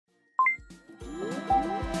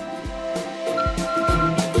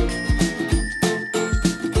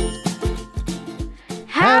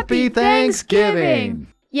Happy Thanksgiving!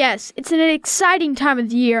 Yes, it's an exciting time of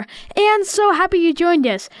the year, and so happy you joined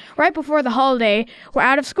us. Right before the holiday, we're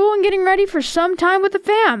out of school and getting ready for some time with the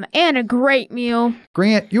fam, and a great meal.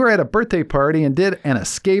 Grant, you were at a birthday party and did an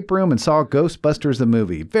escape room and saw Ghostbusters the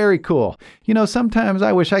movie. Very cool. You know, sometimes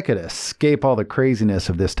I wish I could escape all the craziness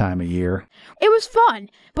of this time of year. It was fun,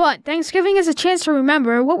 but Thanksgiving is a chance to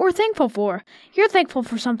remember what we're thankful for. You're thankful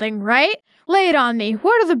for something, right? Lay it on me.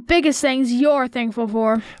 What are the biggest things you're thankful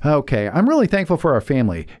for? Okay, I'm really thankful for our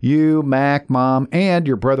family. You, Mac, Mom, and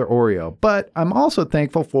your brother Oreo. But I'm also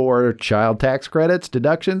thankful for child tax credits,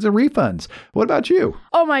 deductions, and refunds. What about you?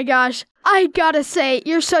 Oh my gosh. I gotta say,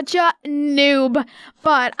 you're such a noob,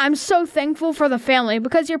 but I'm so thankful for the family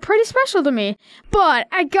because you're pretty special to me. But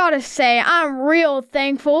I gotta say, I'm real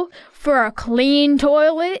thankful for a clean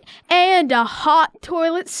toilet and a hot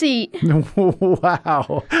toilet seat.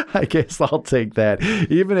 Wow, I guess I'll take that,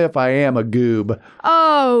 even if I am a goob.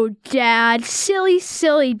 Oh, Dad. Silly,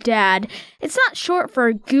 silly Dad. It's not short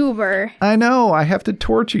for goober. I know, I have to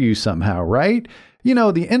torture you somehow, right? You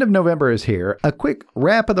know, the end of November is here. A quick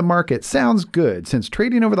wrap of the market sounds good since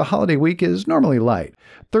trading over the holiday week is normally light.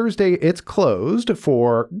 Thursday, it's closed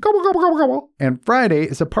for gobble, gobble, gobble, gobble, and Friday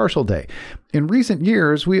is a partial day. In recent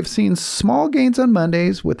years, we have seen small gains on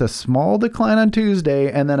Mondays with a small decline on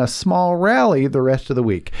Tuesday and then a small rally the rest of the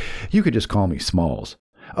week. You could just call me Smalls.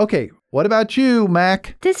 Okay, what about you,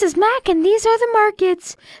 Mac? This is Mac, and these are the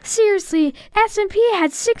markets. Seriously, S&P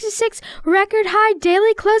had 66 record high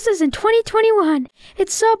daily closes in 2021.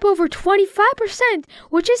 It's up over 25%,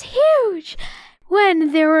 which is huge.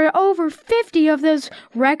 When there were over 50 of those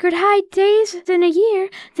record high days in a year,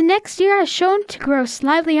 the next year has shown to grow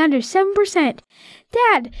slightly under 7%.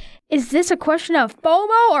 Dad, is this a question of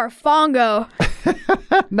FOMO or FONGO?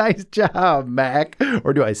 Nice job, Mac.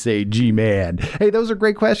 Or do I say G-Man? Hey, those are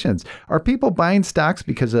great questions. Are people buying stocks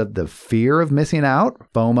because of the fear of missing out,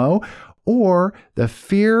 FOMO, or the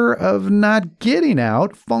fear of not getting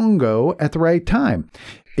out, FONGO, at the right time?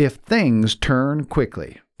 If things turn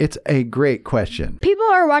quickly. It's a great question. People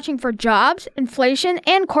are watching for jobs, inflation,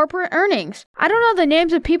 and corporate earnings. I don't know the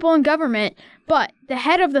names of people in government, but the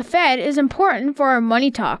head of the Fed is important for our money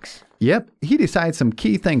talks. Yep, he decides some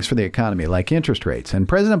key things for the economy, like interest rates. And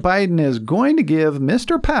President Biden is going to give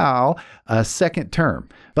Mr. Powell a second term.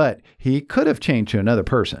 But he could have changed to another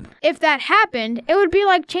person. If that happened, it would be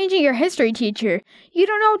like changing your history teacher. You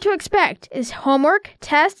don't know what to expect. Is homework,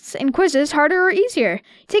 tests, and quizzes harder or easier?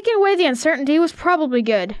 Taking away the uncertainty was probably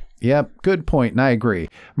good. Yep, good point, and I agree.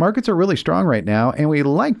 Markets are really strong right now, and we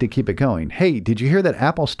like to keep it going. Hey, did you hear that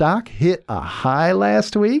Apple stock hit a high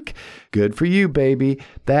last week? Good for you, baby.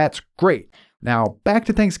 That's great. Now, back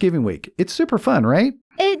to Thanksgiving week. It's super fun, right?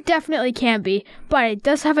 It definitely can be, but it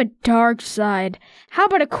does have a dark side. How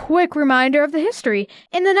about a quick reminder of the history?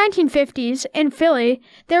 In the 1950s, in Philly,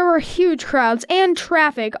 there were huge crowds and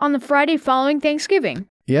traffic on the Friday following Thanksgiving.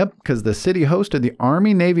 Yep, because the city hosted the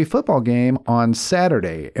Army-Navy football game on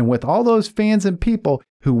Saturday. And with all those fans and people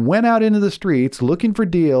who went out into the streets looking for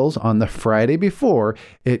deals on the Friday before,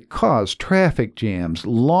 it caused traffic jams,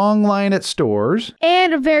 long line at stores,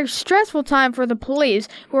 and a very stressful time for the police,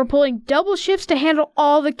 who were pulling double shifts to handle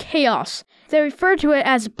all the chaos. They referred to it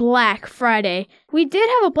as Black Friday. We did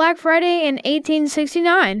have a Black Friday in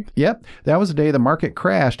 1869. Yep, that was the day the market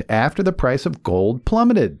crashed after the price of gold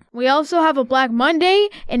plummeted. We also have a Black Monday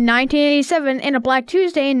in 1987 and a Black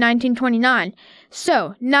Tuesday in 1929.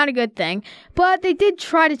 So, not a good thing. But they did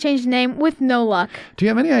try to change the name with no luck. Do you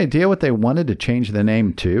have any idea what they wanted to change the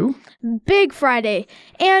name to? Big Friday.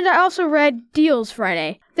 And I also read Deals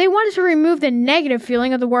Friday. They wanted to remove the negative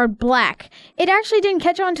feeling of the word black. It actually didn't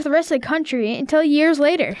catch on to the rest of the country until years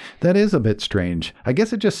later. That is a bit strange. I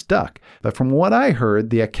guess it just stuck. But from what I heard,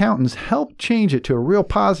 the accountants helped change it to a real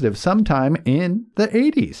positive sometime in the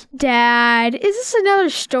 80s. Dad, is this another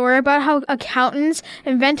story about how accountants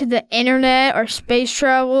invented the internet or space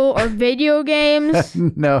travel or video games?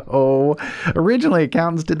 No. Originally,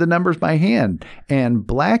 accountants did the numbers by hand, and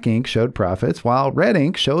black ink showed profits while red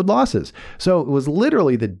ink showed losses. So it was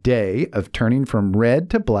literally the day of turning from red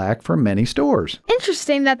to black for many stores.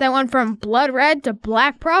 Interesting that went from blood red to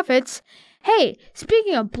black profits. Hey,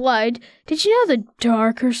 speaking of blood, did you know the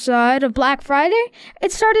darker side of Black Friday?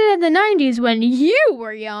 It started in the 90s when you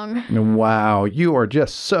were young. Wow, you are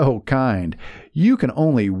just so kind. You can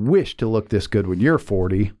only wish to look this good when you're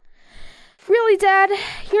 40. Really, Dad?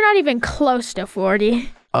 You're not even close to 40.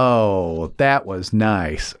 Oh, that was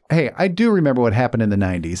nice. Hey, I do remember what happened in the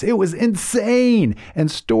 90s. It was insane. And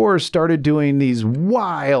stores started doing these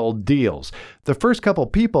wild deals. The first couple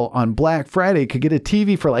people on Black Friday could get a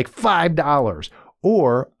TV for like $5.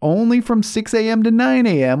 Or only from 6 a.m. to 9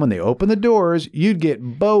 a.m. when they open the doors, you'd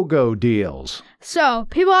get BOGO deals. So,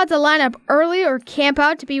 people had to line up early or camp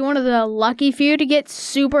out to be one of the lucky few to get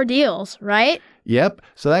super deals, right? Yep,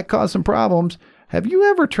 so that caused some problems. Have you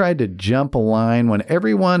ever tried to jump a line when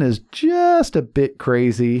everyone is just a bit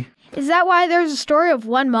crazy? Is that why there's a story of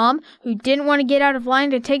one mom who didn't want to get out of line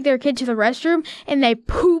to take their kid to the restroom and they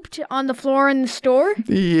pooped on the floor in the store?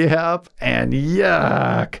 Yep, and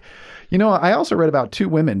yuck. You know, I also read about two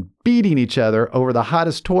women beating each other over the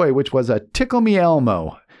hottest toy, which was a Tickle Me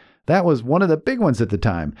Elmo. That was one of the big ones at the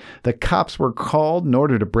time. The cops were called in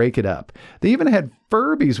order to break it up. They even had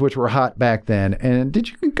Furbies, which were hot back then. And did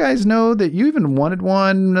you guys know that you even wanted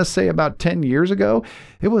one, let's say, about 10 years ago?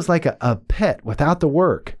 It was like a pet without the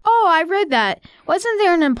work. Oh, I read that. Wasn't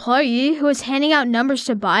there an employee who was handing out numbers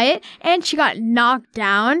to buy it, and she got knocked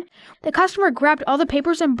down? The customer grabbed all the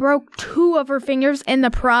papers and broke 2 of her fingers in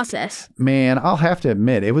the process. Man, I'll have to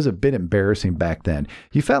admit, it was a bit embarrassing back then.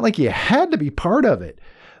 You felt like you had to be part of it.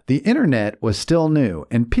 The internet was still new,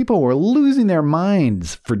 and people were losing their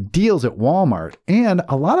minds for deals at Walmart, and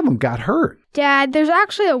a lot of them got hurt. Dad, there's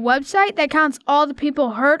actually a website that counts all the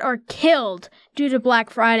people hurt or killed due to Black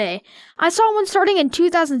Friday. I saw one starting in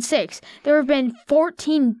 2006. There have been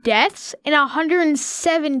 14 deaths and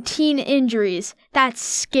 117 injuries. That's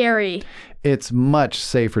scary. It's much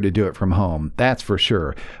safer to do it from home, that's for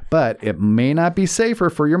sure. But it may not be safer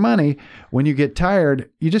for your money. When you get tired,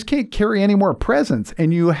 you just can't carry any more presents,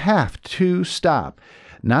 and you have to stop.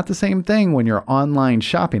 Not the same thing when you're online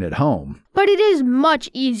shopping at home. But it is much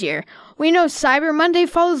easier. We know Cyber Monday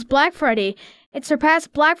follows Black Friday. It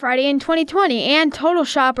surpassed Black Friday in 2020, and total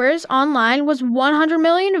shoppers online was 100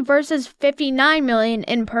 million versus 59 million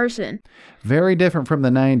in person. Very different from the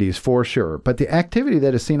 90s for sure, but the activity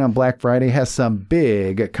that is seen on Black Friday has some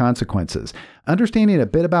big consequences. Understanding a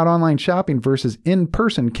bit about online shopping versus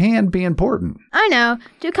in-person can be important. I know.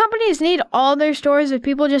 Do companies need all their stores if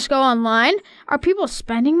people just go online? Are people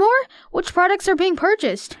spending more? Which products are being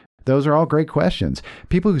purchased? Those are all great questions.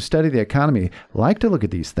 People who study the economy like to look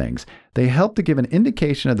at these things. They help to give an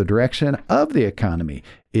indication of the direction of the economy.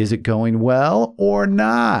 Is it going well or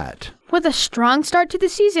not? With a strong start to the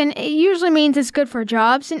season, it usually means it's good for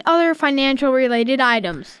jobs and other financial-related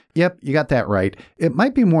items. Yep, you got that right. It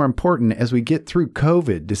might be more important as we get through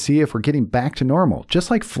COVID to see if we're getting back to normal,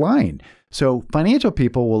 just like flying. So financial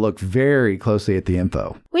people will look very closely at the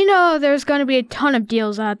info. We know there's going to be a ton of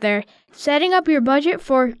deals out there. Setting up your budget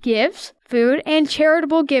for gifts, food, and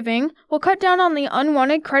charitable giving will cut down on the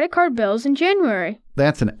unwanted credit card bills in January.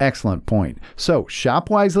 That's an excellent point. So shop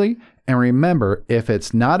wisely, and remember, if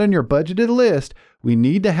it's not on your budgeted list, we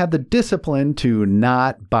need to have the discipline to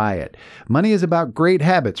not buy it. Money is about great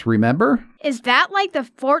habits, remember? Is that like the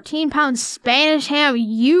 14-pound Spanish ham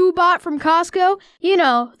you bought from Costco? You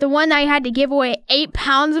know, the one that you had to give away 8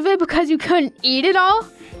 pounds of it because you couldn't eat it all?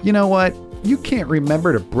 You know what? You can't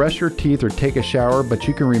remember to brush your teeth or take a shower, but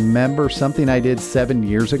you can remember something I did 7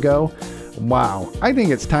 years ago? Wow, I think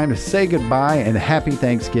it's time to say goodbye and happy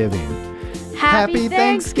Thanksgiving. Happy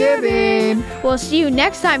Thanksgiving! We'll see you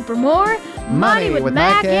next time for more Money with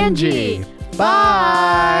Mac and G.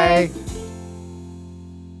 Bye!